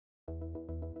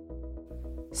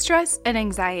Stress and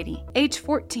anxiety, age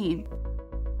 14.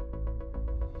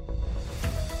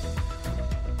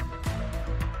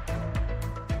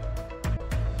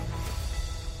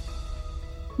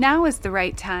 Now is the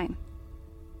right time.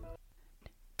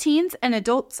 Teens and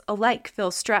adults alike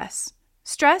feel stress.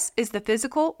 Stress is the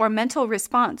physical or mental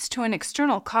response to an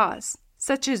external cause,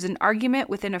 such as an argument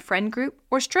within a friend group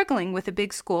or struggling with a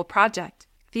big school project.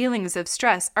 Feelings of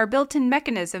stress are built-in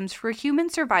mechanisms for human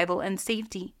survival and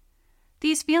safety.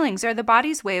 These feelings are the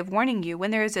body's way of warning you when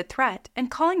there is a threat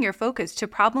and calling your focus to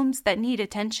problems that need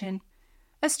attention.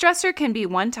 A stressor can be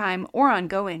one-time or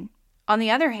ongoing. On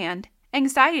the other hand,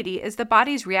 anxiety is the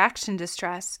body's reaction to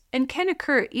stress and can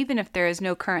occur even if there is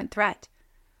no current threat.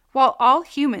 While all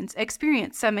humans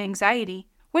experience some anxiety,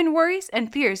 when worries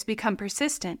and fears become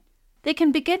persistent, they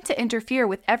can begin to interfere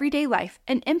with everyday life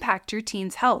and impact your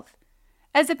teen's health.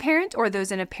 As a parent or those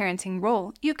in a parenting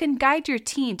role, you can guide your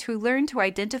teen to learn to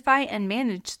identify and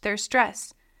manage their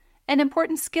stress, an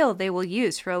important skill they will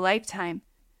use for a lifetime.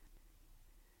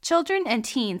 Children and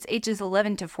teens ages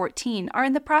 11 to 14 are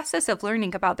in the process of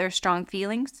learning about their strong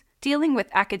feelings, dealing with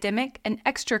academic and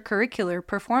extracurricular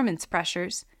performance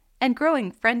pressures, and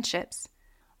growing friendships.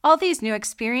 All these new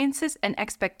experiences and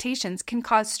expectations can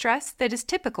cause stress that is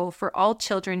typical for all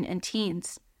children and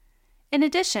teens. In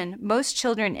addition, most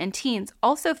children and teens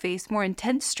also face more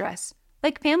intense stress,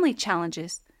 like family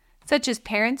challenges, such as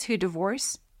parents who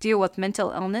divorce, deal with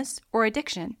mental illness, or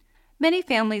addiction. Many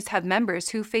families have members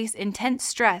who face intense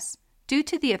stress due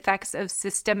to the effects of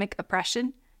systemic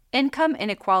oppression, income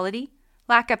inequality,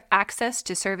 lack of access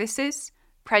to services,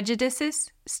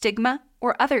 prejudices, stigma,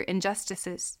 or other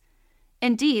injustices.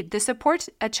 Indeed, the support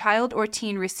a child or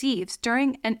teen receives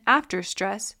during and after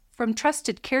stress from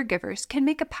trusted caregivers can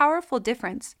make a powerful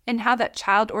difference in how that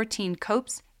child or teen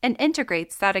copes and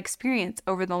integrates that experience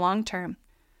over the long term.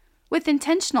 With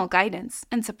intentional guidance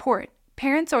and support,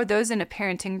 parents or those in a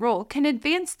parenting role can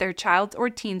advance their child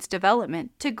or teen's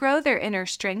development to grow their inner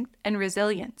strength and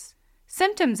resilience.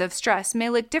 Symptoms of stress may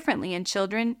look differently in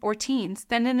children or teens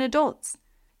than in adults.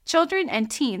 Children and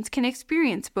teens can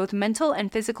experience both mental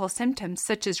and physical symptoms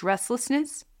such as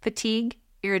restlessness, fatigue,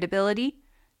 irritability,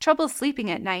 trouble sleeping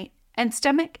at night, and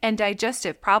stomach and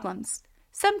digestive problems.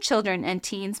 Some children and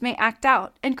teens may act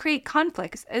out and create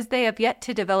conflicts as they have yet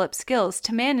to develop skills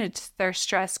to manage their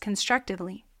stress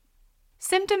constructively.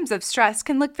 Symptoms of stress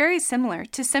can look very similar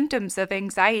to symptoms of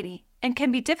anxiety and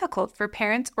can be difficult for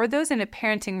parents or those in a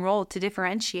parenting role to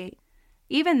differentiate.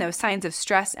 Even though signs of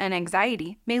stress and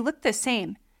anxiety may look the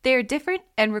same, they are different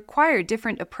and require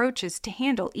different approaches to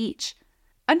handle each.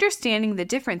 Understanding the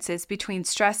differences between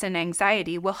stress and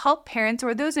anxiety will help parents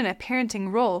or those in a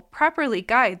parenting role properly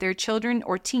guide their children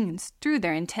or teens through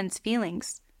their intense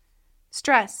feelings.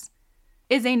 Stress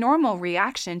is a normal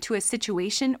reaction to a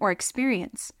situation or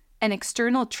experience. An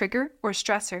external trigger or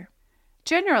stressor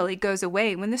generally goes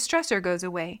away when the stressor goes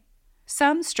away.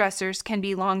 Some stressors can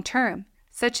be long-term,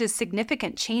 such as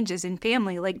significant changes in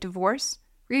family like divorce,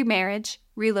 remarriage,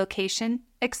 relocation,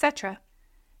 etc.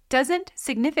 Doesn't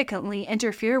significantly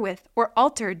interfere with or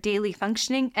alter daily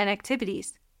functioning and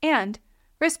activities, and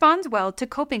responds well to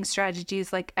coping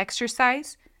strategies like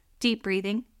exercise, deep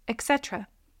breathing, etc.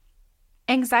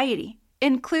 Anxiety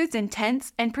includes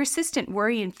intense and persistent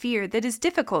worry and fear that is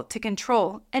difficult to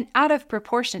control and out of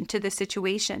proportion to the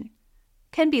situation,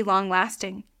 can be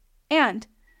long-lasting, and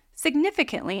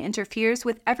significantly interferes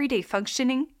with everyday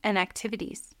functioning and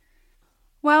activities.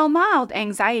 While mild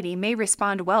anxiety may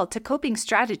respond well to coping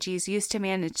strategies used to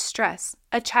manage stress,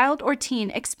 a child or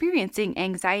teen experiencing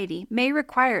anxiety may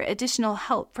require additional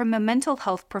help from a mental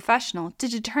health professional to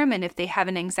determine if they have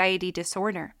an anxiety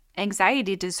disorder.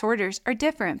 Anxiety disorders are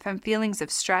different from feelings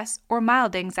of stress or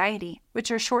mild anxiety,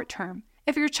 which are short-term.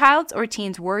 If your child's or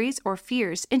teen's worries or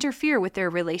fears interfere with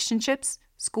their relationships,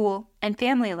 school, and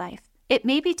family life, it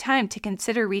may be time to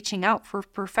consider reaching out for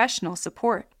professional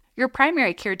support. Your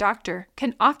primary care doctor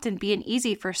can often be an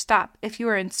easy first stop if you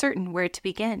are uncertain where to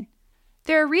begin.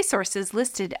 There are resources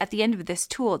listed at the end of this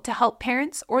tool to help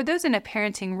parents or those in a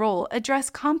parenting role address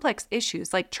complex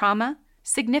issues like trauma,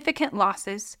 significant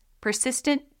losses,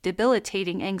 persistent,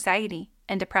 debilitating anxiety,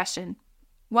 and depression.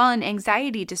 While an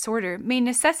anxiety disorder may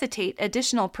necessitate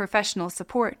additional professional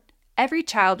support, every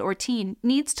child or teen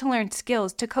needs to learn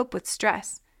skills to cope with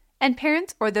stress, and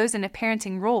parents or those in a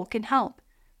parenting role can help.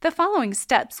 The following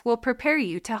steps will prepare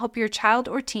you to help your child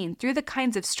or teen through the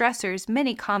kinds of stressors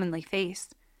many commonly face.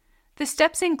 The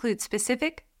steps include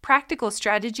specific, practical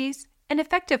strategies and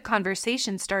effective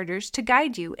conversation starters to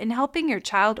guide you in helping your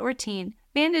child or teen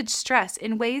manage stress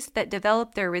in ways that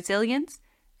develop their resilience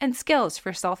and skills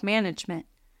for self-management.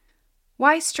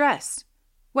 Why stress?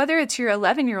 Whether it's your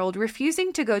 11-year-old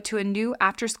refusing to go to a new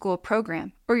after-school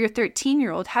program or your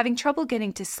 13-year-old having trouble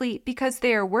getting to sleep because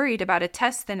they are worried about a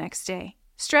test the next day,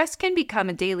 stress can become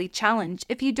a daily challenge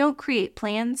if you don't create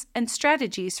plans and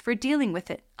strategies for dealing with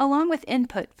it, along with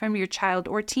input from your child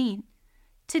or teen.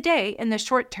 Today, in the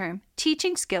short term,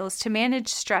 teaching skills to manage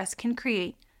stress can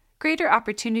create greater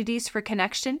opportunities for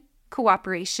connection,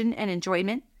 cooperation, and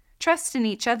enjoyment, trust in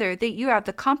each other that you have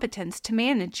the competence to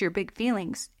manage your big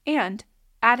feelings, and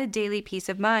added daily peace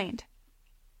of mind.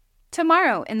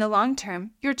 Tomorrow, in the long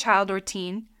term, your child or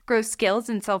teen grows skills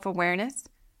in self-awareness,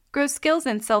 grows skills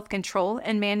in self-control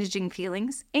and managing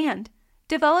feelings, and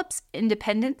develops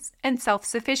independence and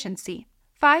self-sufficiency.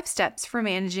 5 steps for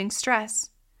managing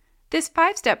stress. This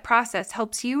 5-step process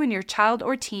helps you and your child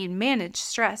or teen manage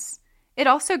stress. It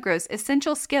also grows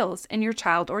essential skills in your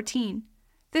child or teen.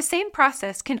 The same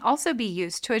process can also be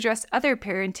used to address other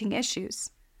parenting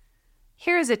issues.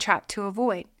 Here is a trap to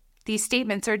avoid. These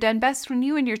statements are done best when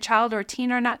you and your child or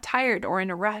teen are not tired or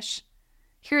in a rush.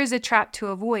 Here is a trap to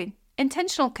avoid.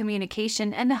 Intentional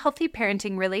communication and a healthy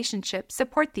parenting relationship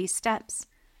support these steps.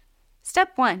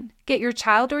 Step 1. Get your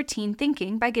child or teen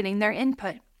thinking by getting their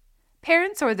input.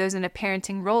 Parents or those in a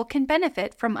parenting role can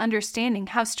benefit from understanding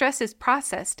how stress is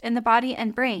processed in the body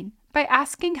and brain by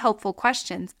asking helpful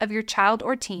questions of your child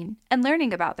or teen and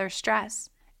learning about their stress.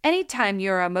 Anytime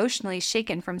you are emotionally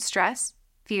shaken from stress,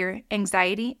 fear,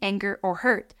 anxiety, anger, or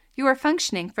hurt, you are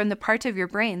functioning from the part of your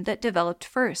brain that developed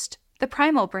first, the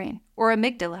primal brain, or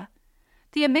amygdala.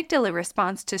 The amygdala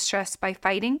responds to stress by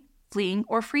fighting, fleeing,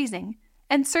 or freezing,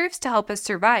 and serves to help us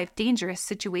survive dangerous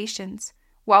situations.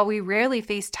 While we rarely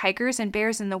face tigers and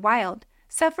bears in the wild,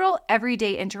 several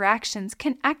everyday interactions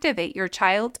can activate your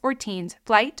child or teen's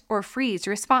flight or freeze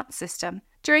response system.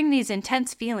 During these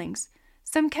intense feelings,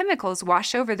 some chemicals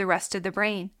wash over the rest of the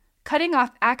brain, cutting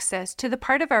off access to the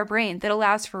part of our brain that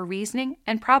allows for reasoning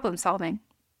and problem solving.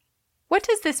 What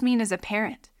does this mean as a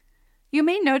parent? You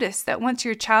may notice that once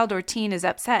your child or teen is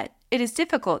upset, it is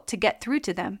difficult to get through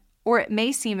to them, or it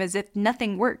may seem as if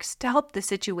nothing works to help the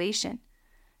situation.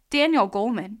 Daniel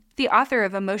Goleman, the author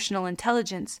of Emotional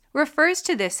Intelligence, refers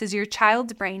to this as your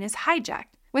child's brain is hijacked.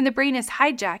 When the brain is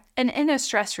hijacked and in a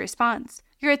stress response,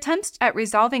 your attempts at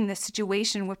resolving the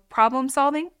situation with problem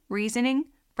solving, reasoning,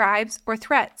 bribes, or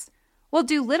threats will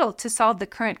do little to solve the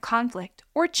current conflict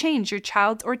or change your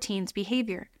child's or teen's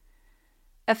behavior.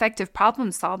 Effective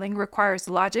problem solving requires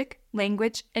logic,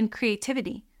 language, and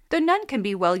creativity, though none can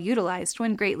be well utilized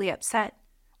when greatly upset.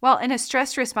 While in a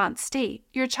stress response state,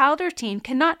 your child or teen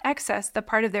cannot access the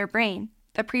part of their brain,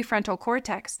 the prefrontal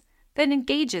cortex, that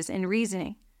engages in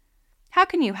reasoning. How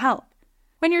can you help?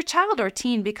 When your child or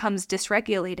teen becomes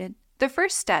dysregulated, the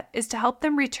first step is to help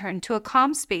them return to a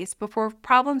calm space before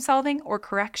problem solving or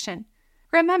correction.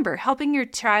 Remember, helping your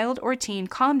child or teen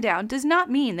calm down does not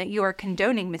mean that you are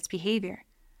condoning misbehavior.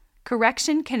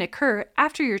 Correction can occur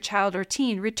after your child or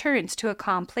teen returns to a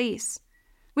calm place.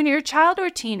 When your child or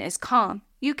teen is calm,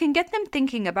 you can get them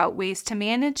thinking about ways to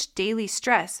manage daily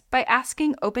stress by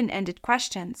asking open-ended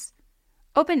questions.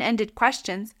 Open-ended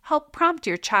questions help prompt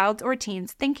your child or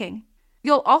teen's thinking.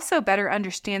 You'll also better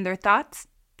understand their thoughts,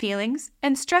 feelings,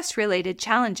 and stress-related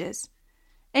challenges.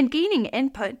 In gaining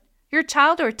input, your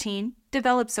child or teen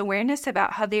develops awareness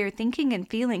about how they are thinking and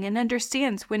feeling and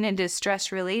understands when it is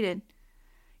stress-related.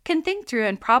 Can think through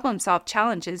and problem-solve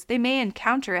challenges they may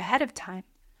encounter ahead of time.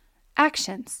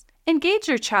 Actions. Engage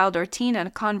your child or teen in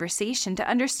a conversation to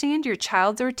understand your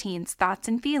child's or teen's thoughts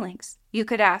and feelings. You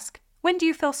could ask, when do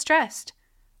you feel stressed?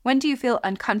 When do you feel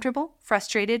uncomfortable,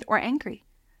 frustrated, or angry?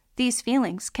 These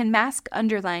feelings can mask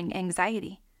underlying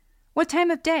anxiety. What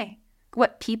time of day?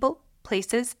 What people,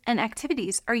 places, and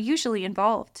activities are usually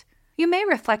involved? You may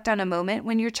reflect on a moment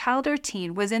when your child or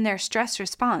teen was in their stress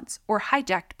response or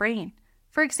hijacked brain.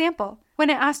 For example, when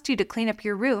I asked you to clean up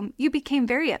your room, you became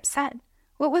very upset.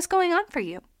 What was going on for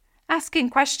you? Asking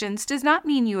questions does not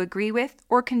mean you agree with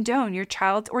or condone your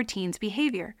child or teen's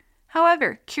behavior.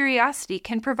 However, curiosity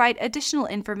can provide additional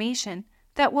information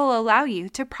that will allow you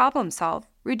to problem solve,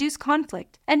 reduce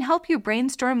conflict, and help you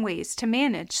brainstorm ways to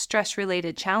manage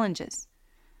stress-related challenges.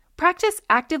 Practice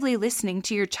actively listening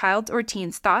to your child's or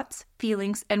teen's thoughts,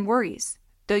 feelings, and worries.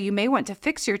 Though you may want to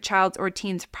fix your child's or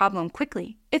teen's problem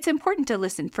quickly, it's important to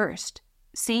listen first.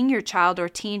 Seeing your child or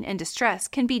teen in distress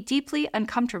can be deeply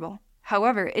uncomfortable.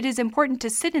 However, it is important to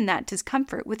sit in that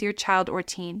discomfort with your child or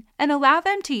teen and allow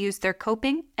them to use their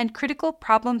coping and critical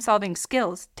problem-solving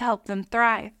skills to help them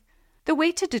thrive. The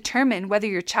way to determine whether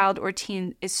your child or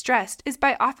teen is stressed is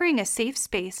by offering a safe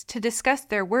space to discuss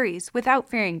their worries without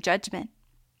fearing judgment.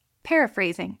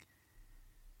 Paraphrasing.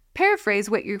 Paraphrase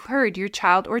what you heard your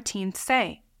child or teen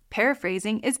say.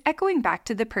 Paraphrasing is echoing back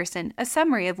to the person a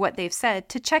summary of what they've said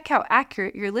to check how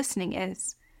accurate your listening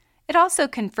is. It also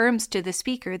confirms to the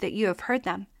speaker that you have heard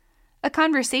them. A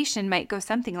conversation might go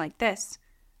something like this.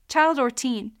 Child or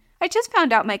teen, I just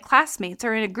found out my classmates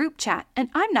are in a group chat and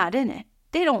I'm not in it.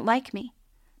 They don't like me.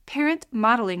 Parent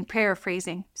modeling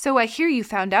paraphrasing. So I hear you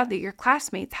found out that your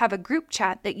classmates have a group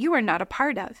chat that you are not a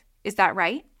part of. Is that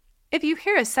right? If you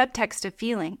hear a subtext of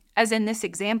feeling, as in this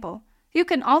example, you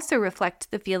can also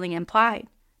reflect the feeling implied.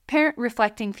 Parent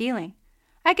reflecting feeling.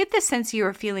 I get the sense you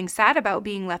are feeling sad about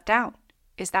being left out.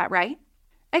 Is that right?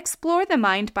 Explore the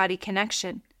mind-body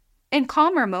connection. In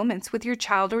calmer moments with your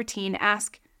child or teen,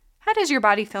 ask, how does your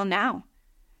body feel now?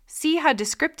 See how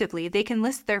descriptively they can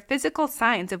list their physical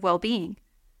signs of well-being.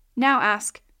 Now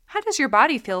ask, how does your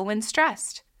body feel when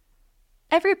stressed?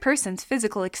 Every person's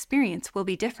physical experience will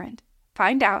be different.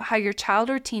 Find out how your child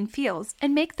or teen feels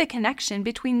and make the connection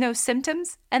between those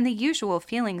symptoms and the usual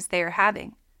feelings they are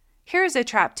having. Here is a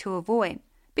trap to avoid.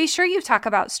 Be sure you talk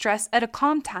about stress at a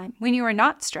calm time when you are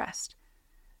not stressed.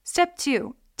 Step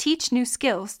 2. Teach new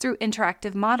skills through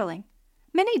interactive modeling.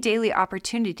 Many daily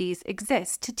opportunities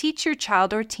exist to teach your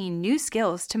child or teen new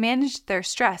skills to manage their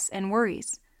stress and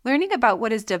worries. Learning about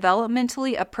what is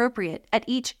developmentally appropriate at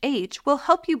each age will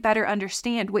help you better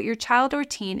understand what your child or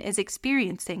teen is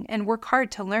experiencing and work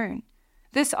hard to learn.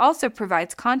 This also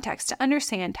provides context to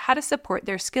understand how to support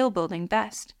their skill building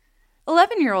best.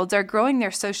 11-year-olds are growing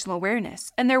their social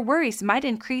awareness, and their worries might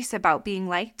increase about being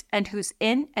liked and who's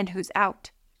in and who's out.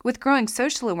 With growing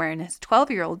social awareness,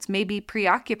 12-year-olds may be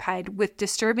preoccupied with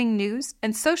disturbing news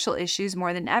and social issues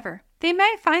more than ever. They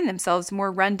might find themselves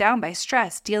more run down by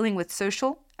stress dealing with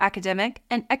social, academic,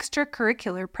 and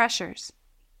extracurricular pressures.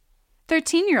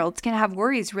 13-year-olds can have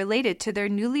worries related to their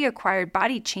newly acquired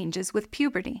body changes with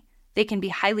puberty. They can be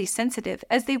highly sensitive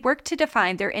as they work to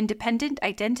define their independent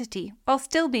identity while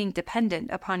still being dependent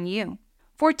upon you.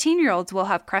 14-year-olds will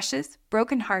have crushes,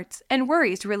 broken hearts, and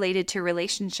worries related to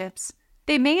relationships.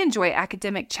 They may enjoy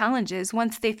academic challenges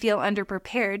once they feel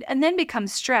underprepared and then become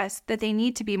stressed that they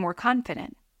need to be more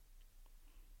confident.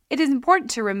 It is important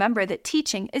to remember that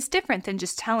teaching is different than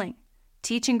just telling.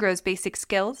 Teaching grows basic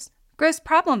skills, grows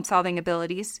problem-solving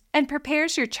abilities, and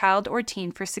prepares your child or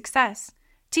teen for success.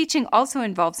 Teaching also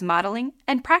involves modeling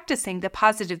and practicing the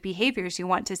positive behaviors you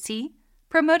want to see,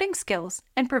 promoting skills,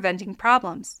 and preventing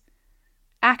problems.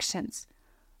 Actions.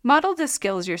 Model the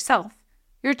skills yourself.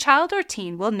 Your child or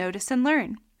teen will notice and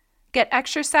learn. Get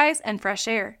exercise and fresh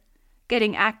air.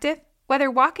 Getting active, whether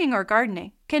walking or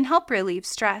gardening, can help relieve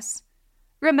stress.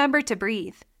 Remember to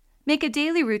breathe. Make a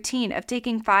daily routine of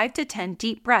taking 5 to 10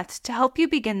 deep breaths to help you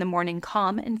begin the morning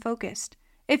calm and focused.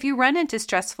 If you run into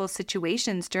stressful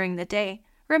situations during the day,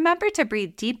 remember to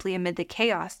breathe deeply amid the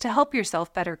chaos to help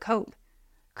yourself better cope.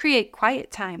 Create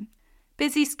quiet time.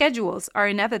 Busy schedules are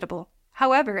inevitable.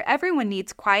 However, everyone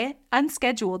needs quiet,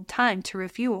 unscheduled time to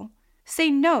refuel.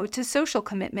 Say no to social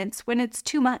commitments when it's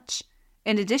too much.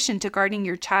 In addition to guarding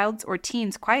your child's or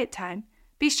teen's quiet time,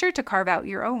 be sure to carve out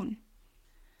your own.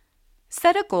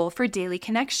 Set a goal for daily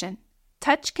connection.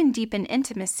 Touch can deepen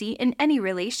intimacy in any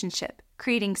relationship,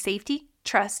 creating safety,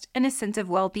 trust, and a sense of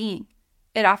well-being.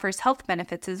 It offers health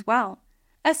benefits as well.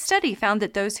 A study found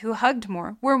that those who hugged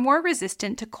more were more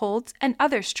resistant to colds and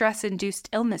other stress-induced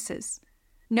illnesses.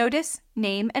 Notice,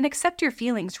 name, and accept your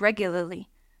feelings regularly.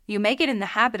 You may get in the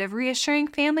habit of reassuring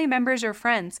family members or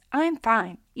friends, "I'm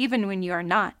fine," even when you are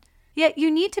not. Yet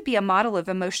you need to be a model of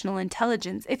emotional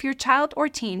intelligence if your child or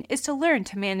teen is to learn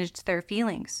to manage their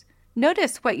feelings.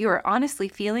 Notice what you are honestly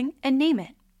feeling and name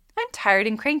it. I'm tired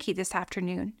and cranky this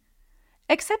afternoon.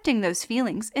 Accepting those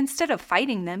feelings instead of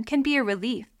fighting them can be a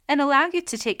relief and allow you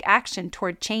to take action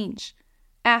toward change.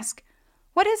 Ask,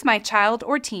 what is my child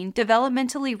or teen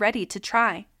developmentally ready to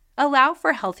try? Allow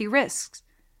for healthy risks.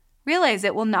 Realize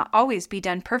it will not always be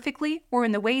done perfectly or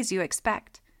in the ways you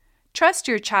expect. Trust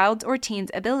your child's or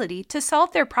teen's ability to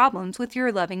solve their problems with your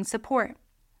loving support.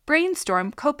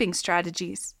 Brainstorm coping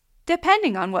strategies.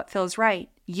 Depending on what feels right,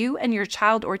 you and your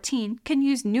child or teen can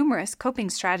use numerous coping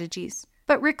strategies.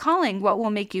 But recalling what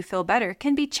will make you feel better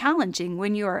can be challenging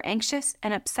when you are anxious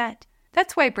and upset.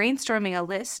 That's why brainstorming a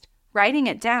list, writing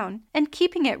it down, and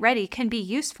keeping it ready can be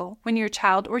useful when your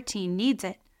child or teen needs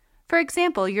it. For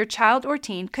example, your child or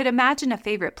teen could imagine a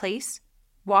favorite place,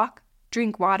 walk,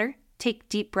 drink water, take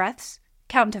deep breaths,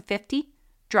 count to 50,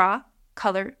 draw,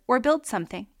 color, or build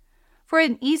something. For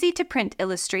an easy-to-print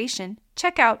illustration,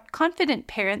 check out Confident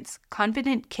Parents,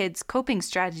 Confident Kids Coping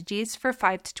Strategies for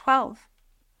 5 to 12.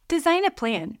 Design a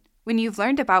plan. When you've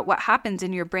learned about what happens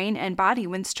in your brain and body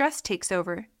when stress takes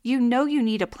over, you know you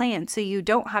need a plan so you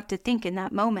don't have to think in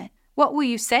that moment. What will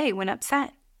you say when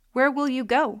upset? Where will you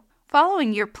go?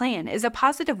 Following your plan is a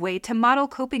positive way to model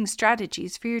coping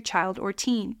strategies for your child or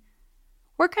teen.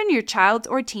 Work on your child's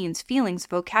or teen's feelings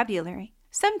vocabulary.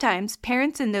 Sometimes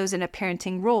parents and those in a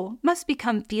parenting role must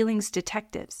become feelings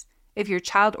detectives. If your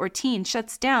child or teen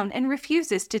shuts down and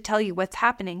refuses to tell you what's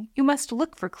happening, you must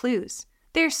look for clues.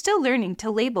 They are still learning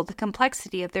to label the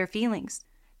complexity of their feelings.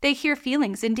 They hear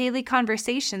feelings in daily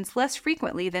conversations less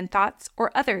frequently than thoughts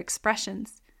or other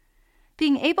expressions.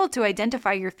 Being able to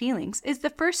identify your feelings is the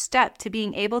first step to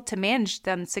being able to manage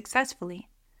them successfully.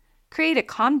 Create a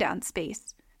calm-down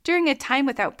space. During a time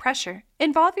without pressure,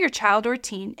 involve your child or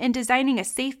teen in designing a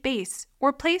safe base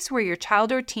or place where your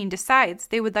child or teen decides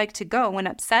they would like to go when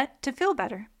upset to feel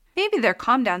better. Maybe their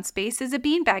calm-down space is a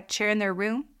beanbag chair in their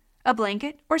room, a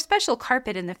blanket, or special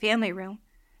carpet in the family room.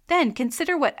 Then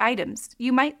consider what items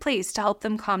you might place to help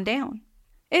them calm down.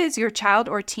 Is your child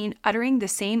or teen uttering the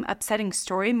same upsetting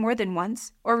story more than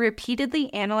once or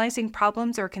repeatedly analyzing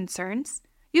problems or concerns?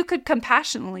 You could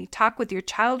compassionately talk with your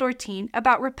child or teen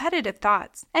about repetitive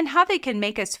thoughts and how they can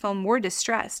make us feel more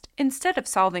distressed instead of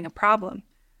solving a problem.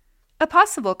 A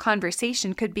possible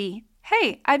conversation could be,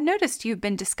 "Hey, I've noticed you've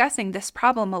been discussing this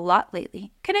problem a lot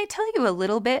lately. Can I tell you a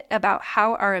little bit about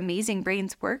how our amazing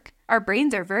brains work? Our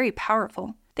brains are very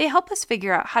powerful. They help us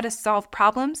figure out how to solve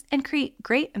problems and create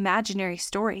great imaginary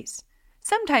stories.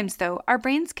 Sometimes, though, our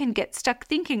brains can get stuck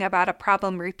thinking about a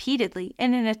problem repeatedly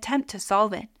in an attempt to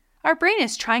solve it. Our brain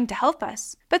is trying to help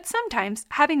us, but sometimes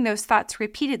having those thoughts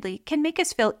repeatedly can make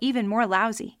us feel even more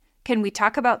lousy. Can we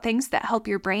talk about things that help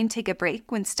your brain take a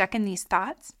break when stuck in these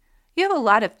thoughts? You have a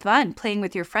lot of fun playing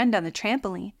with your friend on the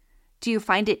trampoline. Do you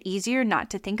find it easier not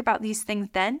to think about these things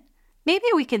then? Maybe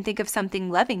we can think of something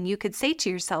loving you could say to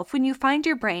yourself when you find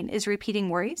your brain is repeating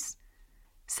worries.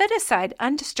 Set aside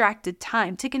undistracted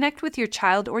time to connect with your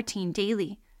child or teen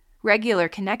daily. Regular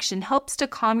connection helps to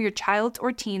calm your child's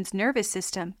or teen's nervous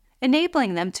system,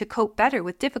 enabling them to cope better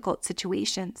with difficult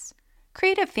situations.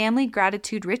 Create a family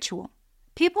gratitude ritual.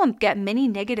 People get many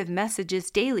negative messages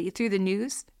daily through the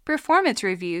news, performance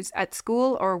reviews at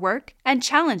school or work, and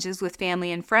challenges with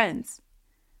family and friends.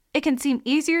 It can seem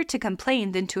easier to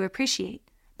complain than to appreciate.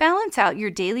 Balance out your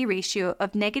daily ratio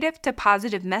of negative to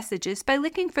positive messages by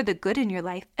looking for the good in your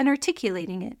life and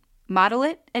articulating it. Model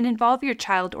it and involve your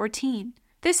child or teen.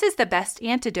 This is the best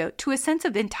antidote to a sense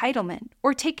of entitlement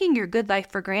or taking your good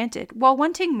life for granted while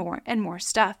wanting more and more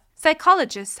stuff.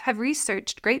 Psychologists have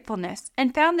researched gratefulness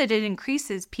and found that it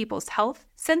increases people's health,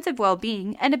 sense of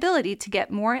well-being, and ability to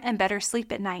get more and better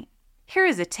sleep at night. Here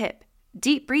is a tip.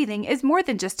 Deep breathing is more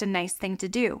than just a nice thing to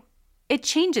do. It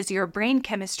changes your brain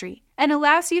chemistry and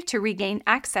allows you to regain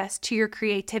access to your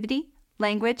creativity,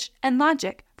 language, and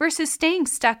logic versus staying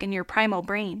stuck in your primal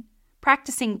brain.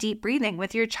 Practicing deep breathing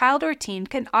with your child or teen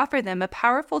can offer them a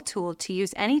powerful tool to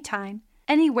use anytime,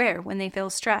 anywhere when they feel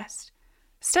stressed.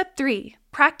 Step 3.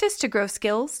 Practice to grow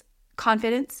skills,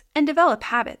 confidence, and develop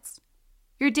habits.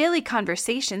 Your daily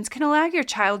conversations can allow your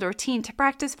child or teen to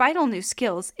practice vital new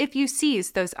skills if you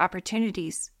seize those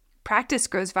opportunities. Practice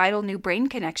grows vital new brain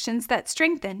connections that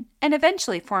strengthen and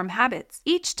eventually form habits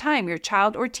each time your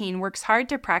child or teen works hard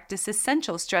to practice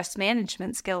essential stress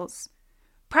management skills.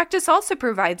 Practice also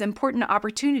provides important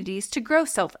opportunities to grow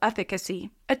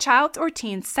self-efficacy. A child or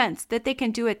teen's sense that they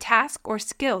can do a task or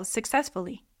skill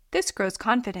successfully. This grows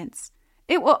confidence.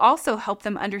 It will also help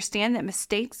them understand that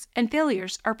mistakes and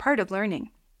failures are part of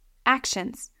learning.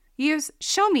 Actions. Use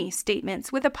 "show me"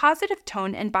 statements with a positive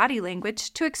tone and body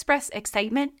language to express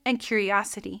excitement and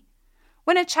curiosity.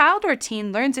 When a child or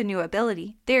teen learns a new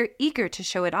ability, they are eager to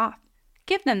show it off.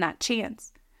 Give them that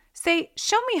chance. Say,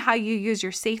 "Show me how you use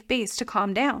your safe base to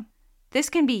calm down." This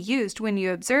can be used when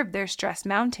you observe their stress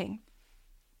mounting.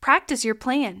 Practice your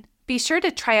plan. Be sure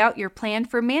to try out your plan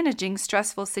for managing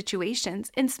stressful situations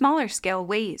in smaller scale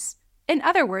ways. In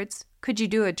other words, could you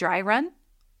do a dry run?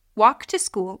 Walk to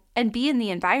school and be in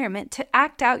the environment to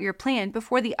act out your plan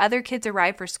before the other kids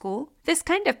arrive for school. This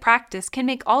kind of practice can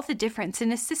make all the difference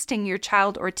in assisting your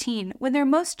child or teen when their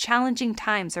most challenging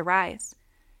times arise.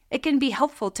 It can be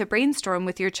helpful to brainstorm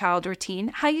with your child or teen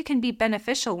how you can be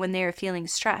beneficial when they are feeling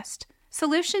stressed.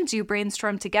 Solutions you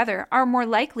brainstorm together are more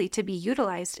likely to be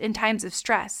utilized in times of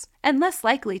stress and less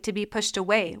likely to be pushed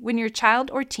away when your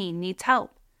child or teen needs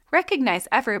help. Recognize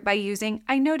effort by using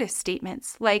 "I notice"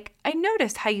 statements like, "I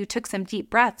noticed how you took some deep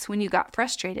breaths when you got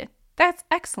frustrated. That's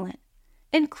excellent."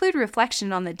 Include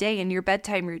reflection on the day in your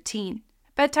bedtime routine.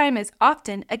 Bedtime is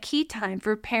often a key time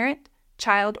for parent,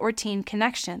 child, or teen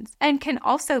connections and can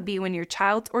also be when your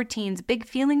child's or teen's big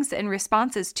feelings and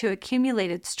responses to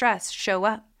accumulated stress show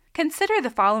up. Consider the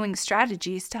following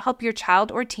strategies to help your child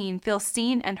or teen feel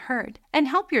seen and heard, and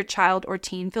help your child or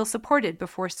teen feel supported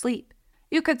before sleep.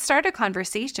 You could start a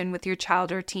conversation with your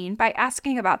child or teen by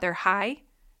asking about their high,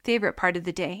 favorite part of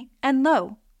the day, and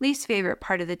low, least favorite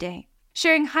part of the day.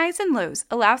 Sharing highs and lows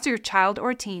allows your child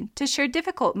or teen to share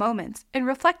difficult moments and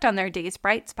reflect on their day's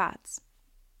bright spots.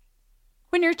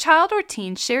 When your child or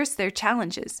teen shares their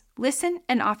challenges, listen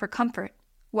and offer comfort.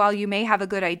 While you may have a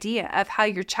good idea of how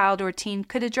your child or teen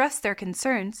could address their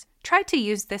concerns, try to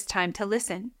use this time to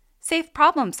listen. Save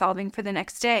problem solving for the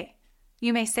next day.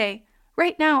 You may say,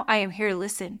 "Right now I am here to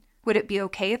listen. Would it be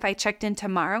okay if I checked in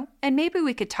tomorrow and maybe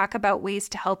we could talk about ways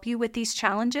to help you with these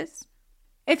challenges?"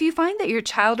 If you find that your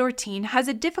child or teen has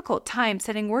a difficult time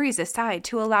setting worries aside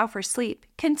to allow for sleep,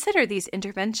 consider these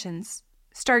interventions.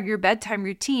 Start your bedtime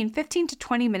routine 15 to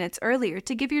 20 minutes earlier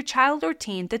to give your child or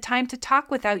teen the time to talk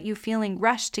without you feeling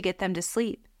rushed to get them to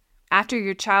sleep. After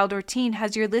your child or teen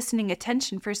has your listening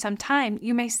attention for some time,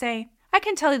 you may say, "I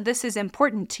can tell this is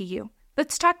important to you.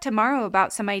 Let's talk tomorrow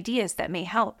about some ideas that may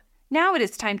help. Now it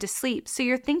is time to sleep so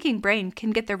your thinking brain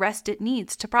can get the rest it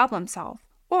needs to problem solve."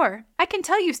 Or, "I can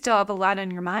tell you still have a lot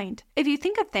on your mind. If you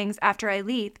think of things after I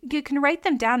leave, you can write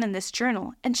them down in this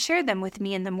journal and share them with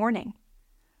me in the morning."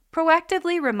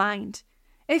 Proactively remind.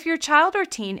 If your child or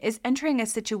teen is entering a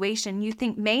situation you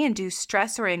think may induce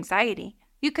stress or anxiety,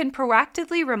 you can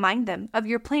proactively remind them of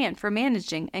your plan for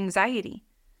managing anxiety.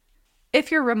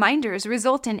 If your reminders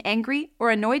result in angry or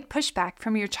annoyed pushback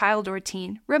from your child or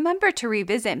teen, remember to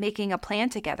revisit making a plan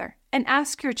together and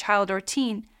ask your child or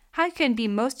teen how you can be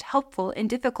most helpful in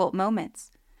difficult moments.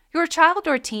 Your child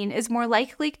or teen is more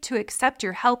likely to accept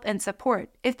your help and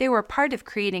support if they were part of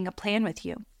creating a plan with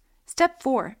you. Step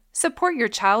 4. Support your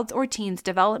child's or teen's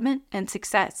development and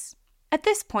success. At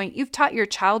this point, you've taught your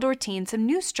child or teen some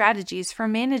new strategies for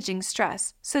managing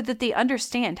stress so that they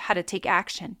understand how to take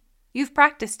action. You've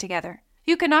practiced together.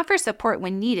 You can offer support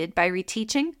when needed by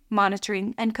reteaching,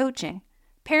 monitoring, and coaching.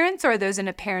 Parents or those in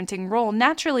a parenting role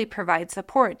naturally provide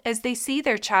support as they see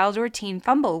their child or teen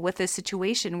fumble with a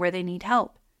situation where they need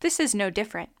help. This is no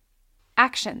different.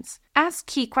 Actions. Ask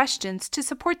key questions to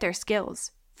support their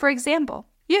skills. For example,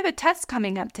 you have a test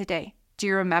coming up today. Do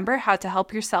you remember how to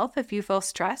help yourself if you feel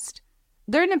stressed?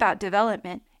 Learn about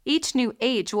development. Each new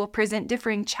age will present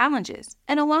differing challenges,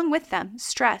 and along with them,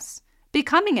 stress.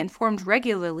 Becoming informed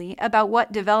regularly about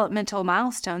what developmental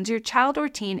milestones your child or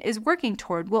teen is working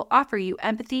toward will offer you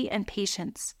empathy and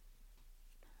patience.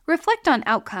 Reflect on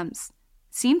outcomes.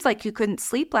 Seems like you couldn't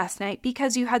sleep last night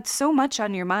because you had so much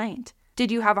on your mind.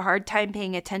 Did you have a hard time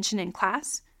paying attention in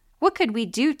class? What could we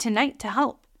do tonight to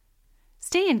help?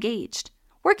 Stay engaged.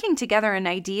 Working together on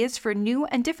ideas for new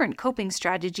and different coping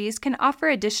strategies can offer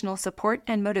additional support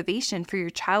and motivation for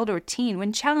your child or teen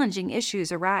when challenging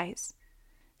issues arise.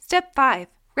 Step 5.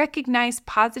 Recognize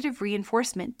positive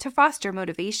reinforcement to foster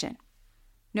motivation.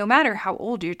 No matter how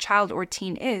old your child or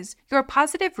teen is, your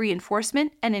positive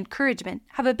reinforcement and encouragement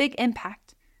have a big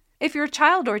impact. If your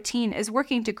child or teen is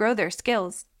working to grow their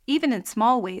skills, even in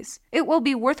small ways, it will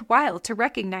be worthwhile to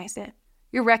recognize it.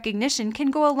 Your recognition can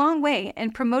go a long way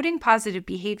in promoting positive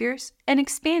behaviors and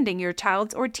expanding your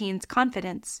child's or teen's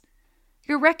confidence.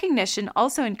 Your recognition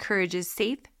also encourages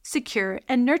safe, secure,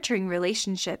 and nurturing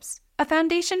relationships, a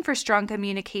foundation for strong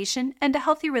communication and a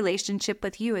healthy relationship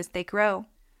with you as they grow.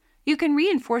 You can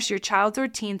reinforce your child's or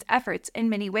teen's efforts in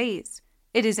many ways.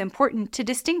 It is important to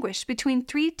distinguish between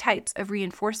 3 types of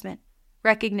reinforcement: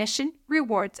 recognition,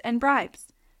 rewards, and bribes.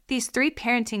 These 3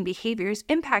 parenting behaviors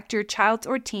impact your child's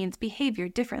or teen's behavior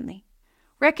differently.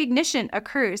 Recognition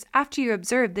occurs after you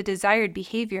observe the desired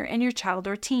behavior in your child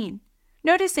or teen.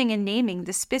 Noticing and naming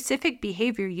the specific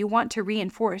behavior you want to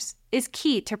reinforce is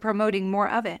key to promoting more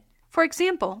of it. For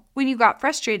example, when you got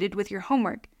frustrated with your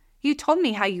homework, you told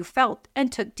me how you felt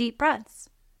and took deep breaths.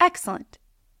 Excellent.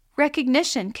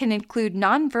 Recognition can include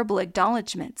nonverbal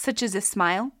acknowledgement such as a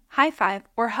smile, high five,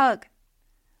 or hug.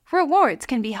 Rewards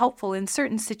can be helpful in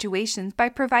certain situations by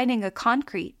providing a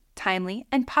concrete, timely,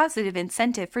 and positive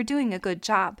incentive for doing a good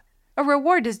job. A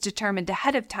reward is determined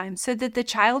ahead of time so that the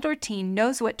child or teen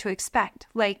knows what to expect,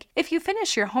 like, if you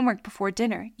finish your homework before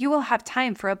dinner, you will have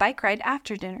time for a bike ride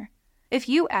after dinner. If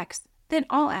you X, then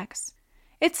I'll X.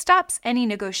 It stops any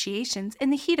negotiations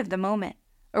in the heat of the moment.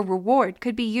 A reward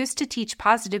could be used to teach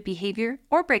positive behavior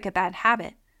or break a bad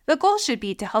habit. The goal should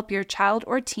be to help your child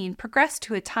or teen progress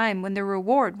to a time when the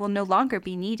reward will no longer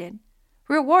be needed.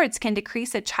 Rewards can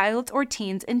decrease a child's or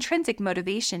teen's intrinsic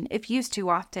motivation if used too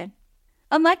often.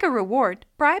 Unlike a reward,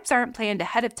 bribes aren't planned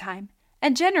ahead of time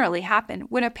and generally happen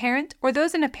when a parent or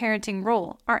those in a parenting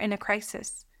role are in a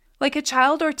crisis, like a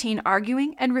child or teen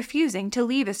arguing and refusing to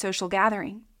leave a social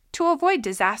gathering. To avoid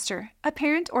disaster, a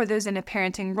parent or those in a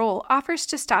parenting role offers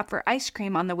to stop for ice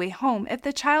cream on the way home if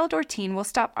the child or teen will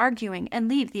stop arguing and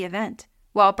leave the event.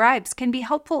 While bribes can be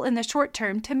helpful in the short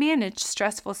term to manage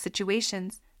stressful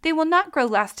situations, they will not grow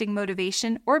lasting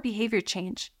motivation or behavior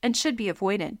change and should be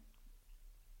avoided.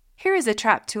 Here is a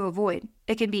trap to avoid.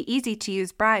 It can be easy to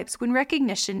use bribes when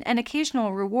recognition and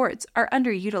occasional rewards are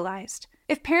underutilized.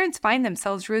 If parents find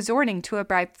themselves resorting to a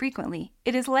bribe frequently,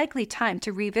 it is likely time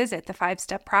to revisit the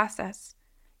 5-step process.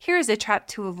 Here is a trap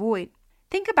to avoid.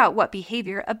 Think about what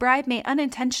behavior a bribe may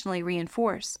unintentionally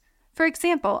reinforce. For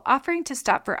example, offering to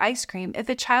stop for ice cream if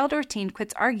a child or teen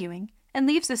quits arguing and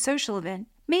leaves a social event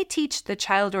may teach the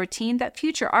child or teen that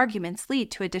future arguments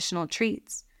lead to additional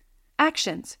treats.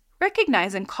 Actions.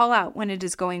 Recognize and call out when it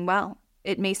is going well.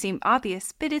 It may seem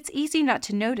obvious, but it's easy not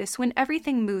to notice when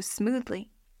everything moves smoothly.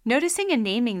 Noticing and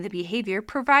naming the behavior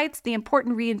provides the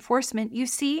important reinforcement you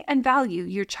see and value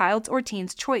your child's or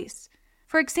teen's choice.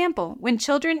 For example, when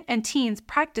children and teens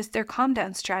practice their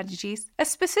calm-down strategies, a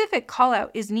specific call-out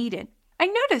is needed. I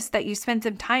noticed that you spent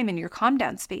some time in your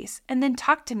calm-down space and then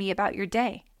talked to me about your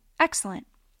day. Excellent.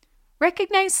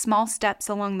 Recognize small steps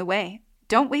along the way.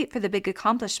 Don't wait for the big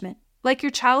accomplishment, like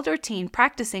your child or teen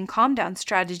practicing calm-down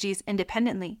strategies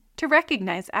independently, to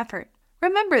recognize effort.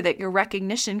 Remember that your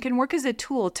recognition can work as a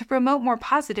tool to promote more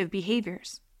positive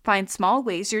behaviors. Find small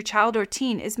ways your child or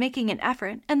teen is making an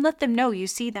effort and let them know you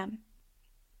see them.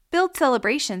 Build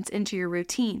celebrations into your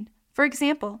routine. For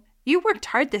example, you worked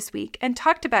hard this week and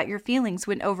talked about your feelings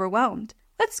when overwhelmed.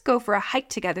 Let's go for a hike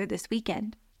together this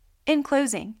weekend. In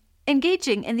closing,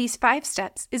 engaging in these 5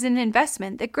 steps is an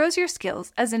investment that grows your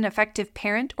skills as an effective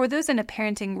parent or those in a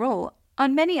parenting role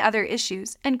on many other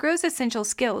issues and grows essential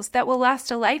skills that will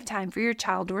last a lifetime for your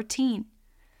child or teen.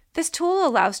 This tool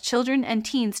allows children and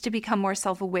teens to become more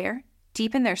self-aware,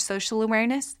 deepen their social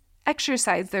awareness,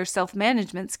 exercise their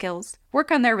self-management skills,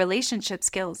 work on their relationship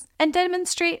skills, and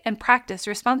demonstrate and practice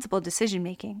responsible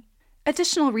decision-making.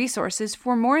 Additional resources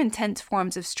for more intense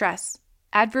forms of stress,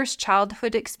 adverse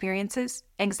childhood experiences,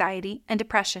 anxiety, and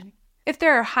depression. If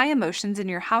there are high emotions in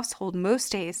your household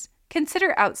most days,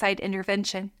 consider outside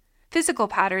intervention. Physical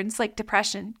patterns like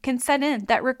depression can set in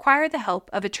that require the help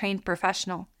of a trained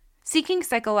professional. Seeking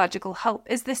psychological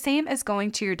help is the same as going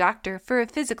to your doctor for a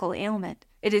physical ailment.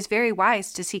 It is very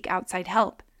wise to seek outside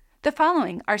help. The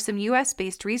following are some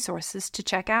U.S.-based resources to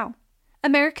check out.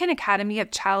 American Academy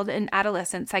of Child and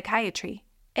Adolescent Psychiatry,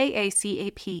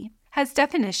 AACAP, has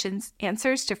definitions,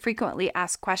 answers to frequently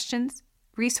asked questions,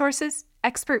 resources,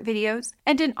 expert videos,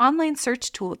 and an online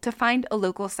search tool to find a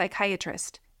local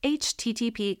psychiatrist.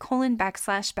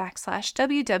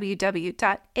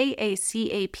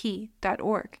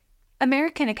 http://www.aacap.org.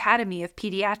 American Academy of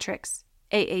Pediatrics,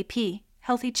 AAP,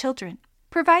 Healthy Children,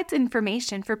 provides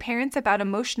information for parents about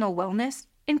emotional wellness,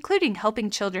 including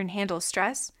helping children handle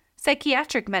stress,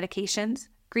 psychiatric medications,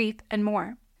 grief, and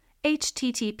more.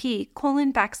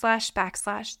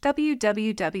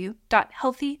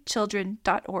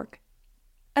 http://www.healthychildren.org.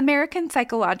 American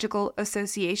Psychological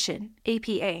Association,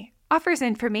 APA, offers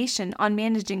information on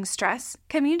managing stress,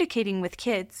 communicating with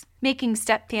kids, making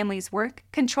step-families work,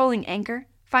 controlling anger,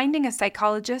 finding a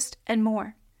psychologist, and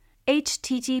more.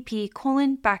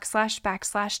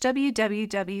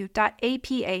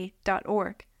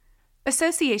 http://www.apa.org.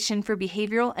 Association for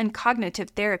Behavioral and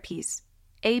Cognitive Therapies,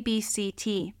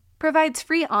 ABCT, provides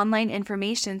free online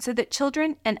information so that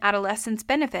children and adolescents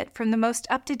benefit from the most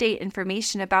up-to-date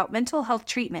information about mental health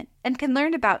treatment and can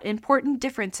learn about important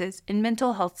differences in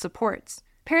mental health supports.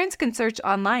 Parents can search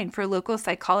online for local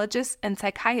psychologists and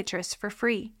psychiatrists for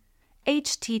free.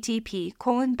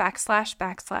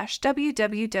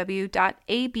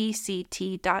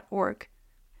 http://www.abct.org.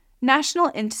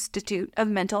 National Institute of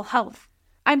Mental Health.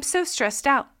 I'm so stressed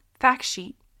out. Fact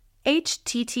sheet.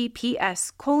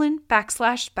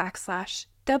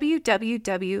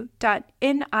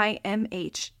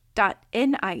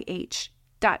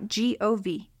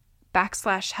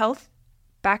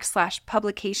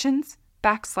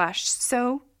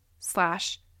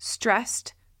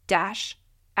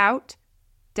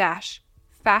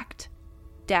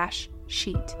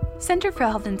 Center for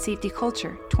Health and Safety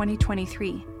Culture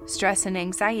 2023. Stress and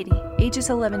Anxiety, ages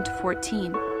 11 to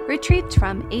 14. Retrieved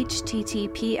from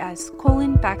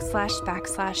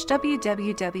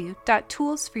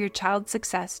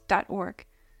https://www.toolsforyourchildsuccess.org.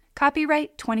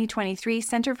 Copyright 2023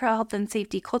 Center for Health and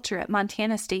Safety Culture at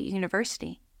Montana State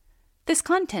University. This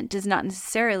content does not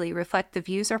necessarily reflect the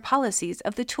views or policies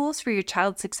of the Tools for Your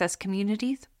Child Success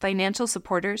communities, financial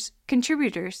supporters,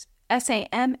 contributors,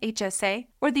 SAMHSA,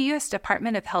 or the U.S.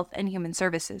 Department of Health and Human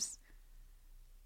Services.